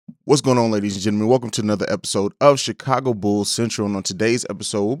What's going on, ladies and gentlemen? Welcome to another episode of Chicago Bulls Central. And on today's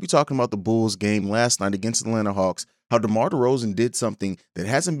episode, we'll be talking about the Bulls game last night against the Atlanta Hawks, how DeMar DeRozan did something that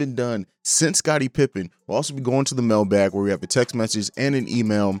hasn't been done since Scottie Pippen. We'll also be going to the mailbag where we have a text message and an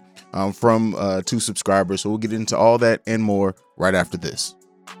email from two subscribers. So we'll get into all that and more right after this.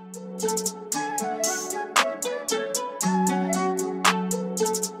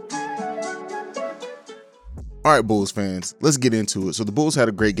 All right, Bulls fans, let's get into it. So the Bulls had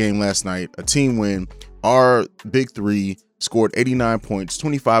a great game last night, a team win. Our big three scored 89 points,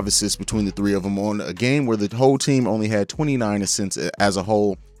 25 assists between the three of them on a game where the whole team only had 29 assists as a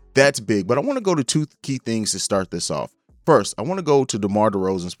whole. That's big, but I want to go to two key things to start this off. First, I want to go to DeMar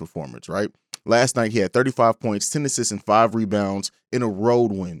DeRozan's performance, right? Last night, he had 35 points, 10 assists, and 5 rebounds in a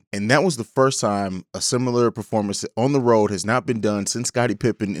road win. And that was the first time a similar performance on the road has not been done since Scottie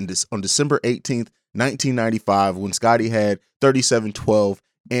Pippen on December 18th, 1995, when Scottie had 37, 12,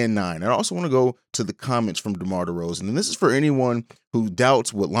 and 9. I also want to go to the comments from DeMar DeRozan. And this is for anyone who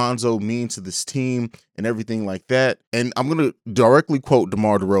doubts what Lonzo means to this team and everything like that. And I'm going to directly quote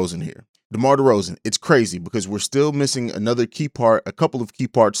DeMar DeRozan here. DeMar DeRozan, it's crazy because we're still missing another key part, a couple of key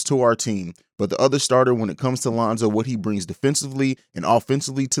parts to our team. But the other starter, when it comes to Lonzo, what he brings defensively and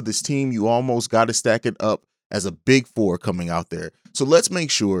offensively to this team, you almost got to stack it up as a big four coming out there. So let's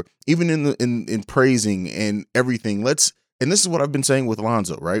make sure, even in praising and everything, and this is what I've been saying with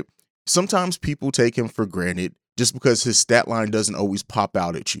Lonzo, right? Sometimes people take him for granted just because his stat line doesn't always pop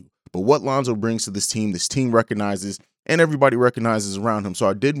out at you. But what Lonzo brings to this team recognizes, and everybody recognizes around him. So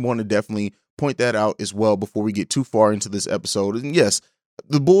I did want to definitely point that out as well before we get too far into this episode. And yes,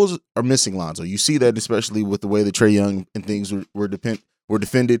 the Bulls are missing Lonzo. You see that especially with the way that Trae Young and things were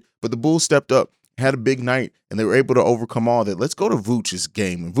defended. But the Bulls stepped up, had a big night, and they were able to overcome all that. Let's go to Vooch's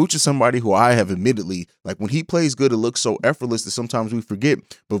game. And Vooch is somebody who I have admittedly, like when he plays good, it looks so effortless that sometimes we forget.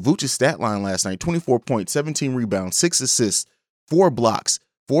 But Vooch's stat line last night, 24 points, 17 rebounds, 6 assists, 4 blocks,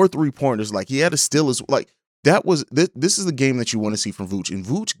 4 3-pointers. Like he had a steal as like that was this is the game that you want to see from Vooch. And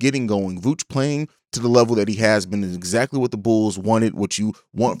Vooch getting going, Vooch playing to the level that he has been is exactly what the Bulls wanted, what you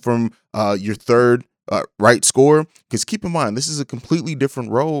want from your third right scorer. Because keep in mind, this is a completely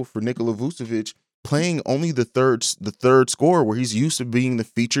different role for Nikola Vucevic, playing only the third scorer where he's used to being the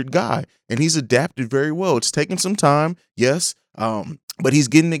featured guy. And he's adapted very well. It's taken some time, yes, but he's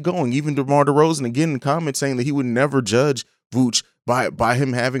getting it going. Even DeMar DeRozan, again, in comments saying that he would never judge Vooch by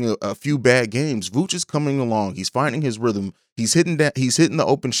him having a few bad games. Vooch is coming along. He's finding his rhythm. He's hitting the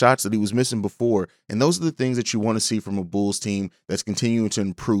open shots that he was missing before. And those are the things that you want to see from a Bulls team that's continuing to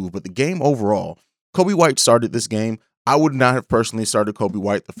improve. But the game overall, Coby White started this game. I would not have personally started Coby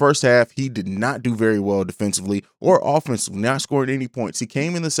White. The first half, he did not do very well defensively or offensively, not scoring any points. He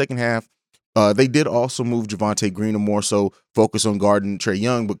came in the second half. They did also move Javonte Green to more so focus on guarding Trae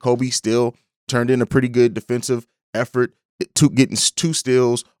Young, but Coby still turned in a pretty good defensive effort, getting 2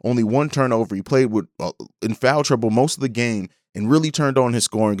 steals, only 1 turnover. He played in foul trouble most of the game and really turned on his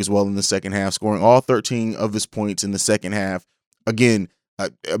scoring as well in the second half, scoring all 13 of his points in the second half. Again,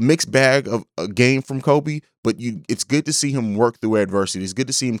 a mixed bag of a game from Coby, but it's good to see him work through adversity. It's good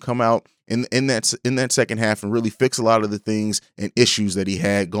to see him come out in that second half and really fix a lot of the things and issues that he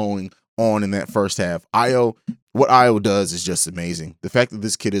had going on in that first half. What Ayo does is just amazing. The fact that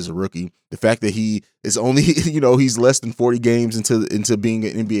this kid is a rookie, the fact that he is only, he's less than 40 games into being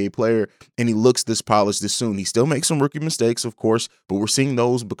an NBA player, and he looks this polished this soon. He still makes some rookie mistakes, of course, but we're seeing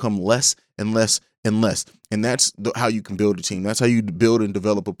those become less and less and less. And that's how you can build a team. That's how you build and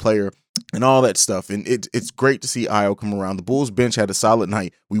develop a player and all that stuff. And it's great to see Ayo come around. The Bulls bench had a solid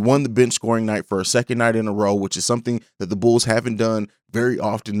night. We won the bench scoring night for a second night in a row, which is something that the Bulls haven't done very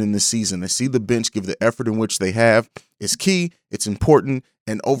often in this season. To see the bench give the effort in which they have is key. It's important.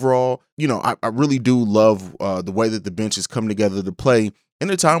 And overall, I really do love the way that the bench has come together to play in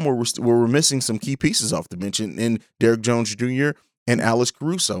a time where we're missing some key pieces off the bench in Derrick Jones Jr. and Alex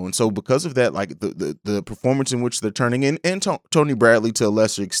Caruso. And so because of that, like the performance in which they're turning in, and Tony Bradley to a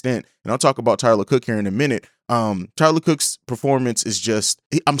lesser extent, and I'll talk about Tyler Cook here in a minute. Tyler Cook's performance is just,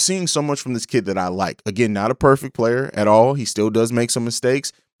 I'm seeing so much from this kid that I like. Again, not a perfect player at all. He still does make some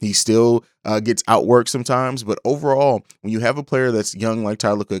mistakes. He still gets outworked sometimes. But overall, when you have a player that's young like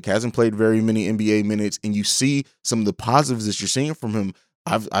Tyler Cook, hasn't played very many NBA minutes, and you see some of the positives that you're seeing from him,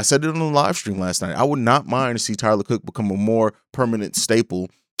 I said it on the live stream last night. I would not mind to see Tyler Cook become a more permanent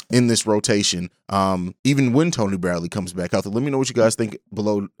staple in this rotation, even when Tony Bradley comes back out there. Let me know what you guys think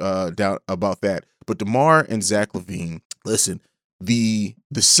below down about that. But DeMar and Zach LaVine, listen, the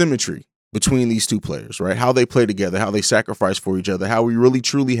symmetry between these two players, right? How they play together, how they sacrifice for each other, how we really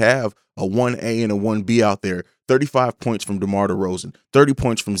truly have a 1A and a 1B out there. 35 points from DeMar DeRozan, 30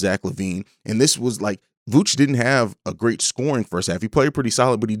 points from Zach LaVine. And this was like, Vooch didn't have a great scoring first half. He played pretty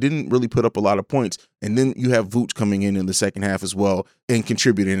solid, but he didn't really put up a lot of points. And then you have Vooch coming in the second half as well and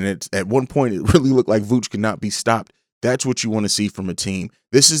contributing. And at one point, it really looked like Vooch could not be stopped. That's what you want to see from a team.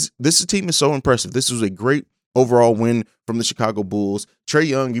 This team is so impressive. This was a great overall win from the Chicago Bulls. Trae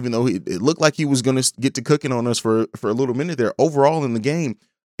Young, even though it looked like he was going to get to cooking on us for a little minute there, overall in the game,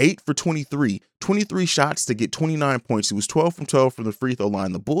 8 for 23 shots to get 29 points. He was 12 from 12 from the free throw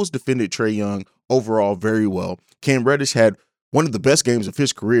line. The Bulls defended Trae Young overall very well. Cam Reddish had one of the best games of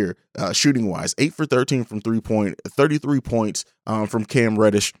his career, shooting wise, 8 for 13 from 3-point, 33 points from Cam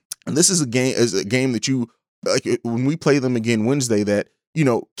Reddish. And this is a game that you, like, when we play them again Wednesday, that, you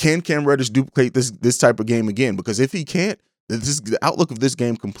know, can Cam Reddish duplicate this type of game again? Because if he can't, the outlook of this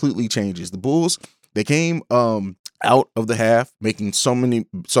game completely changes. The Bulls, they came out of the half making so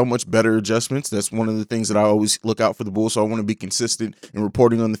much better adjustments. That's one of the things that I always look out for the Bulls. So I want to be consistent in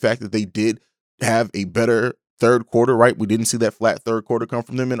reporting on the fact that they did have a better third quarter, right? We didn't see that flat third quarter come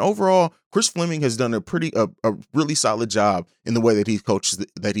from them. And overall, Chris Fleming has done a really solid job in the way that he's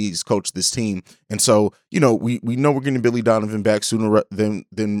coached this team. And so, you know, we know we're getting Billy Donovan back sooner than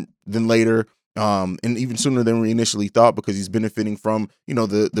later. And even sooner than we initially thought, because he's benefiting from, you know,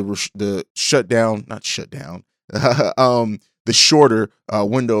 the shorter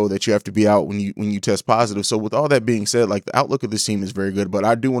window that you have to be out when you test positive. So with all that being said, like, the outlook of this team is very good. But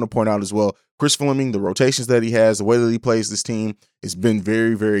I do want to point out as well, Chris Fleming, the rotations that he has, the way that he plays this team, has been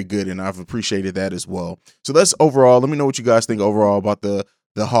very, very good, and I've appreciated that as well. So that's overall. Let me know what you guys think overall about the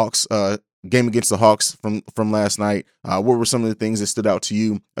Hawks game against the Hawks from last night. What were some of the things that stood out to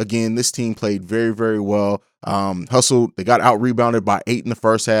you? Again, this team played very, very well. Hustled. They got out rebounded by 8 in the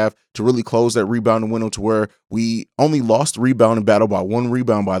first half to really close that rebounding window, to where we only lost the rebounding battle by 1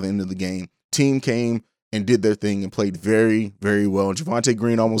 rebound by the end of the game. Team came and did their thing and played very, very well. And Javonte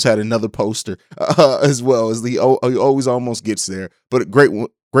Green almost had another poster as well, as he always almost gets there. But a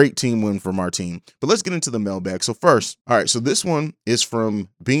great team win from our team. But let's get into the mailbag. So first, all right, so this one is from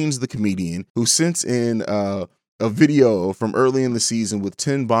Beans the Comedian, who sent in a video from early in the season with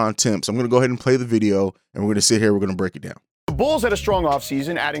 10 Bon Temps. I'm going to go ahead and play the video, and we're going to sit here. We're going to break it down. The Bulls had a strong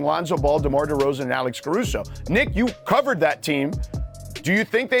offseason, adding Lonzo Ball, DeMar DeRozan, and Alex Caruso. Nick, you covered that team. Do you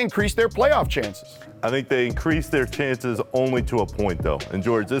think they increased their playoff chances? I think they increased their chances only to a point, though. And,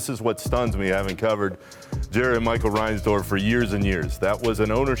 George, this is what stuns me, having covered Jerry and Michael Reinsdorf for years and years. That was an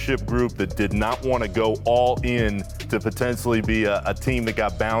ownership group that did not want to go all in to potentially be a team that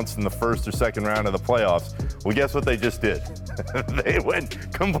got bounced in the first or second round of the playoffs. Well, guess what they just did? They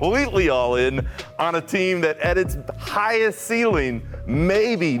went completely all in on a team that at its highest ceiling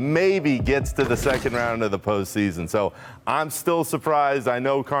maybe gets to the second round of the postseason. So I'm still surprised. I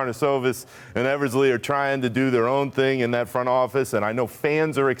know Karnisovas and Eversley are trying to do their own thing in that front office, and I know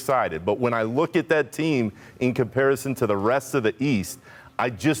fans are excited. But when I look at that team in comparison to the rest of the East, I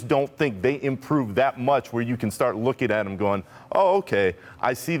just don't think they improve that much where you can start looking at them going, oh, okay,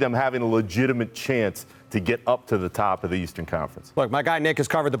 I see them having a legitimate chance to get up to the top of the Eastern Conference. Look, my guy Nick has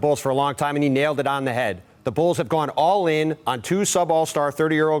covered the Bulls for a long time, and he nailed it on the head. The Bulls have gone all in on 2 sub-all-star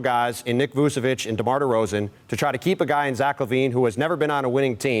 30-year-old guys in Nick Vucevic and DeMar DeRozan to try to keep a guy in Zach LaVine who has never been on a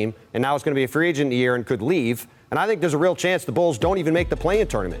winning team and now is going to be a free agent in the year and could leave. And I think there's a real chance the Bulls don't even make the play-in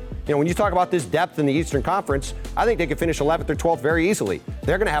tournament. You know, when you talk about this depth in the Eastern Conference, I think they could finish 11th or 12th very easily.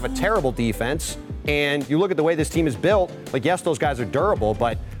 They're going to have a terrible defense. And you look at the way this team is built, like, yes, those guys are durable,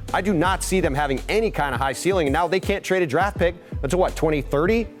 but I do not see them having any kind of high ceiling. And now they can't trade a draft pick until what,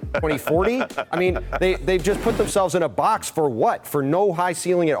 2030, 2040? I mean, they've just put themselves in a box for what? For no high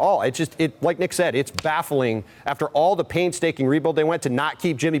ceiling at all. Like Nick said, it's baffling after all the painstaking rebuild they went to not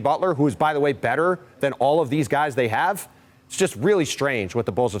keep Jimmy Butler, who is, by the way, better than all of these guys they have. It's just really strange what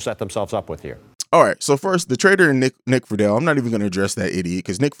the Bulls have set themselves up with here. All right, so first, the trader and Nick Friedel. I'm not even going to address that idiot,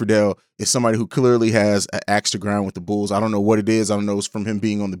 because Nick Friedel is somebody who clearly has an axe to grind with the Bulls. I don't know what it is. I don't know if it's from him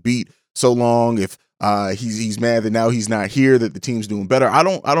being on the beat so long, if he's mad that now he's not here, that the team's doing better. I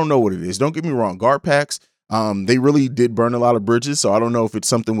don't know what it is. Don't get me wrong. GarPax, they really did burn a lot of bridges, so I don't know if it's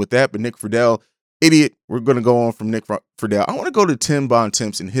something with that. But Nick Friedel, idiot. We're going to go on from Nick Friedel. I want to go to Tim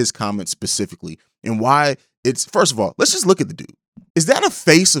Bontemps and his comments specifically, and why it's, first of all, let's just look at the dude. Is that a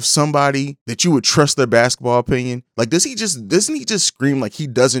face of somebody that you would trust their basketball opinion? Like, doesn't he just scream like he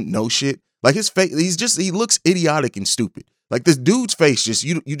doesn't know shit? Like, his face, he looks idiotic and stupid. Like, this dude's face,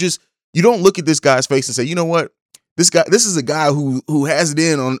 you don't look at this guy's face and say, you know what? This is a guy who has it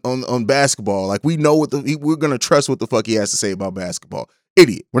in on basketball. Like, we know we're going to trust what the fuck he has to say about basketball.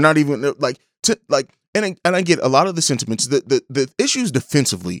 Idiot. We're not even and I get a lot of the sentiments. The issues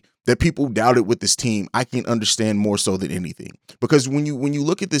defensively that people doubted with this team, I can understand more so than anything. Because when you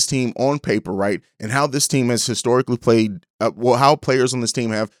look at this team on paper, right, and how this team has historically played, how players on this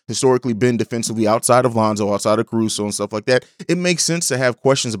team have historically been defensively outside of Lonzo, outside of Caruso and stuff like that, it makes sense to have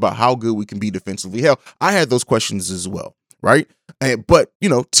questions about how good we can be defensively. Hell, I had those questions as well. Right. But,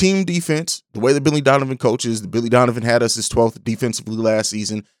 team defense, the way that Billy Donovan coaches, Billy Donovan had us as 12th defensively last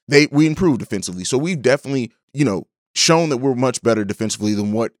season. We improved defensively. So we've definitely, shown that we're much better defensively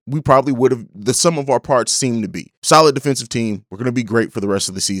than what we probably would have, the sum of our parts seem to be. Solid defensive team. We're going to be great for the rest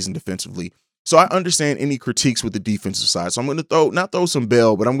of the season defensively. So I understand any critiques with the defensive side. So I'm going to not throw some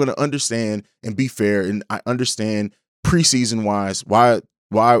bell, but I'm going to understand and be fair. And I understand preseason wise why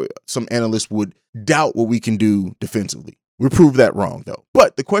some analysts would doubt what we can do defensively. We proved that wrong, though.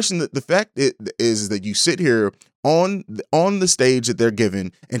 But the fact is that you sit here on the stage that they're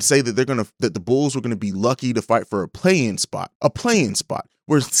given and say that that the Bulls were going to be lucky to fight for a play-in spot.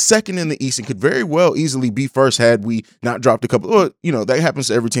 We're second in the East and could very well easily be first had we not dropped a couple. Well, that happens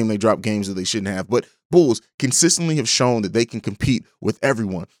to every team. They drop games that they shouldn't have. But Bulls consistently have shown that they can compete with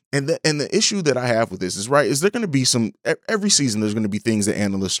everyone. And the issue that I have with this is there going to be every season there's going to be things that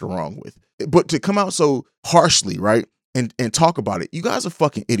analysts are wrong with. But to come out so harshly, right? And talk about it. You guys are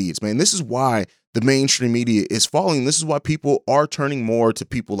fucking idiots, man. This is why the mainstream media is falling. This is why people are turning more to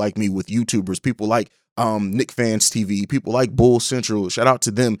people like me with YouTubers, people like Nick Fans TV, people like Bull Central. Shout out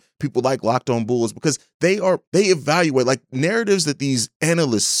to them. People like Locked On Bulls, because they evaluate, like, narratives that these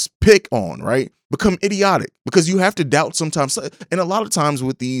analysts pick on, right? Become idiotic because you have to doubt sometimes. And a lot of times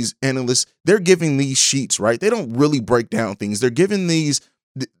with these analysts, they're giving these sheets, right? They don't really break down things. They're giving these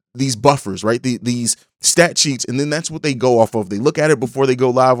buffers, right? These stat sheets, and then that's what they go off of. They look at it before they go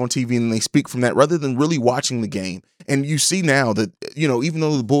live on TV and they speak from that rather than really watching the game. And you see now that, even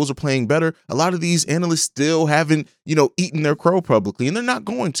though the Bulls are playing better, a lot of these analysts still haven't, eaten their crow publicly, and they're not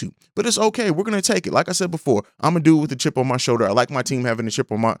going to. But it's okay. We're going to take it. Like I said before, I'm a dude with a chip on my shoulder. I like my team having a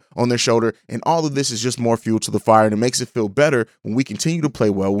chip on their shoulder, and all of this is just more fuel to the fire, and it makes it feel better when we continue to play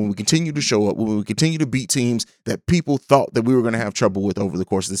well, when we continue to show up, when we continue to beat teams that people thought that we were going to have trouble with over the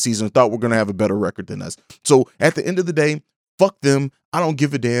course of the season, thought we're going to have a better record than us. So at the end of the day, fuck them. I don't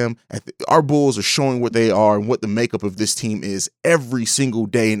give a damn. Our Bulls are showing what they are and what the makeup of this team is every single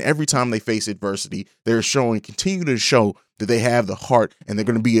day. And every time they face adversity, they're continue to show that they have the heart and they're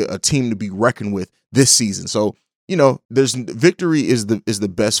going to be a team to be reckoned with this season. So, victory is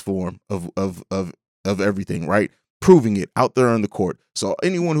the best form of everything, right? Proving it out there on the court. So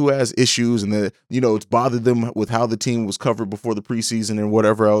anyone who has issues and that, it's bothered them with how the team was covered before the preseason and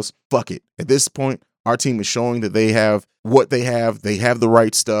whatever else, fuck it. At this point, our team is showing that they have what they have the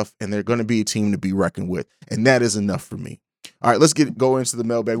right stuff, and they're going to be a team to be reckoned with. And that is enough for me. All right, let's go into the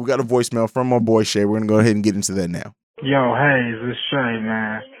mailbag. We got a voicemail from my boy Shay. We're going to go ahead and get into that now. Yo, hey, this is Shay,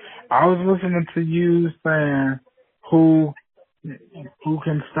 man. I was listening to you saying who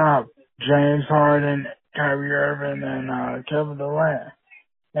can stop James Harden, Kyrie Irving, and Kevin Durant.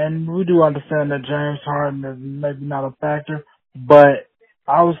 And we do understand that James Harden is maybe not a factor, but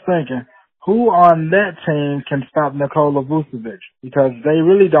I was thinking, who on that team can stop Nikola Vucevic? Because they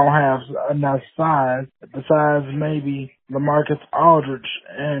really don't have enough size besides maybe LaMarcus Aldridge,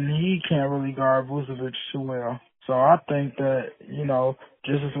 and he can't really guard Vucevic too well. So I think that,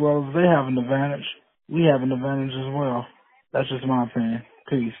 just as well as they have an advantage, we have an advantage as well. That's just my opinion.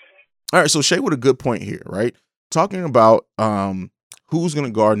 Peace. All right, so Shay with a good point here, right? Talking about who's going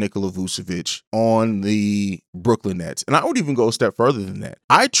to guard Nikola Vucevic on the Brooklyn Nets. And I would even go a step further than that.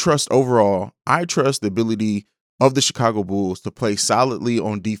 I trust the ability of the Chicago Bulls to play solidly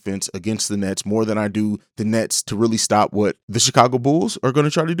on defense against the Nets more than I do the Nets to really stop what the Chicago Bulls are going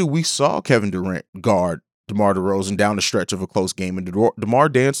to try to do. We saw Kevin Durant guard DeMar DeRozan down the stretch of a close game, and DeMar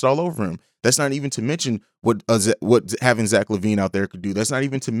danced all over him. That's not even to mention what having Zach LaVine out there could do. That's not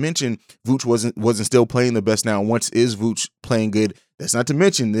even to mention Vooch wasn't still playing the best now. Once is Vooch playing good? That's not to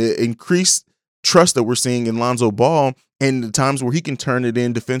mention the increased trust that we're seeing in Lonzo Ball and the times where he can turn it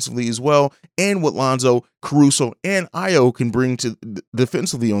in defensively as well, and what Lonzo, Caruso, and Ayo can bring to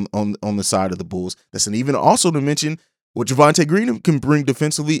defensively on the side of the Bulls. That's not even also to mention what Javonte Green can bring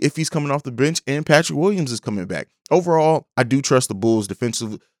defensively if he's coming off the bench and Patrick Williams is coming back. Overall, I do trust the Bulls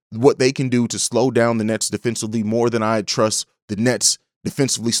defensively, what they can do to slow down the Nets defensively more than I trust the Nets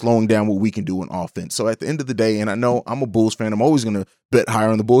defensively slowing down what we can do in offense. So at the end of the day, and I know I'm a Bulls fan, I'm always going to bet higher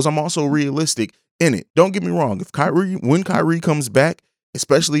on the Bulls. I'm also realistic in it. Don't get me wrong. When Kyrie comes back,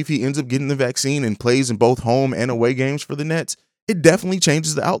 especially if he ends up getting the vaccine and plays in both home and away games for the Nets, it definitely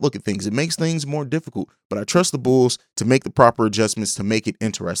changes the outlook of things. It makes things more difficult, but I trust the Bulls to make the proper adjustments to make it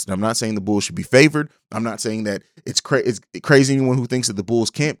interesting. I'm not saying the Bulls should be favored. I'm not saying that it's crazy anyone who thinks that the Bulls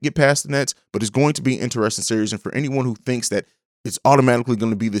can't get past the Nets, but it's going to be an interesting series. And for anyone who thinks that it's automatically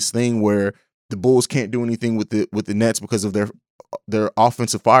going to be this thing where the Bulls can't do anything with the Nets because of their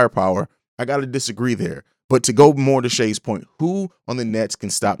offensive firepower, I got to disagree there. But to go more to Shay's point, who on the Nets can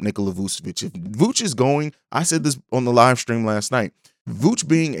stop Nikola Vucevic? If Vuce is going, I said this on the live stream last night, Vuce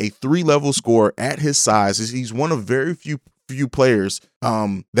being a 3-level scorer at his size, he's one of very few players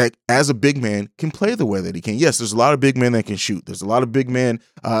that as a big man can play the way that he can. Yes, there's a lot of big men that can shoot. There's a lot of big men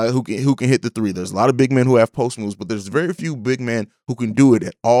who can hit the three. There's a lot of big men who have post moves, but there's very few big men who can do it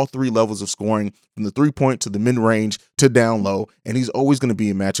at all 3 levels of scoring, from the 3-point to the mid-range to down low, and he's always going to be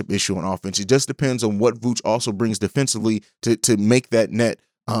a matchup issue on offense. It just depends on what Vuce also brings defensively to make that net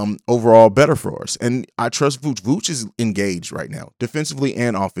overall better for us. And I trust Vuce. Vuce is engaged right now, defensively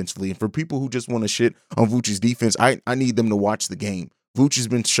and offensively. And for people who just want to shit on Vuce's defense, I need them to watch the game. Vuce has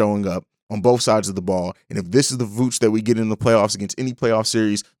been showing up on both sides of the ball. And if this is the Vuce that we get in the playoffs against any playoff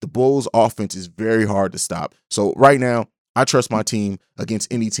series, the Bulls offense is very hard to stop. So right now, I trust my team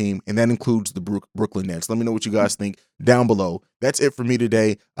against any team, and that includes the Brooklyn Nets. Let me know what you guys think down below. That's it for me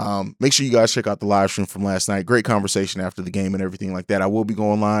today. Make sure you guys check out the live stream from last night. Great conversation after the game and everything like that. I will be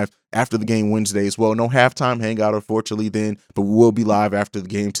going live after the game Wednesday as well. No halftime hangout, unfortunately, then, but we will be live after the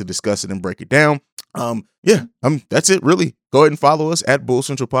game to discuss it and break it down. That's it, really. Go ahead and follow us at Bull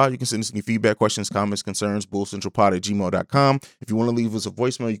Central Pod. You can send us any feedback, questions, comments, concerns, bullcentralpod@gmail.com. If you want to leave us a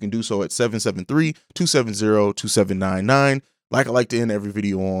voicemail, you can do so at 773-270-2799. Like I like to end every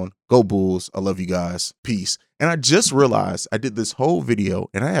video on, go Bulls. I love you guys. Peace. And I just realized I did this whole video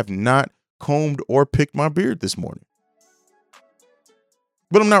and I have not combed or picked my beard this morning.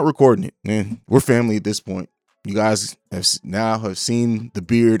 But I'm not recording it, man. We're family at this point. You guys have seen the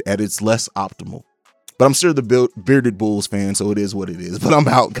beard at its less optimal. But I'm sure the bearded Bulls fan, so it is what it is. But I'm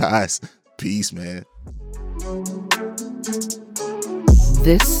out, guys. Peace, man.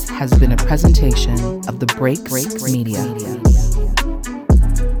 This has been a presentation of the Break Media.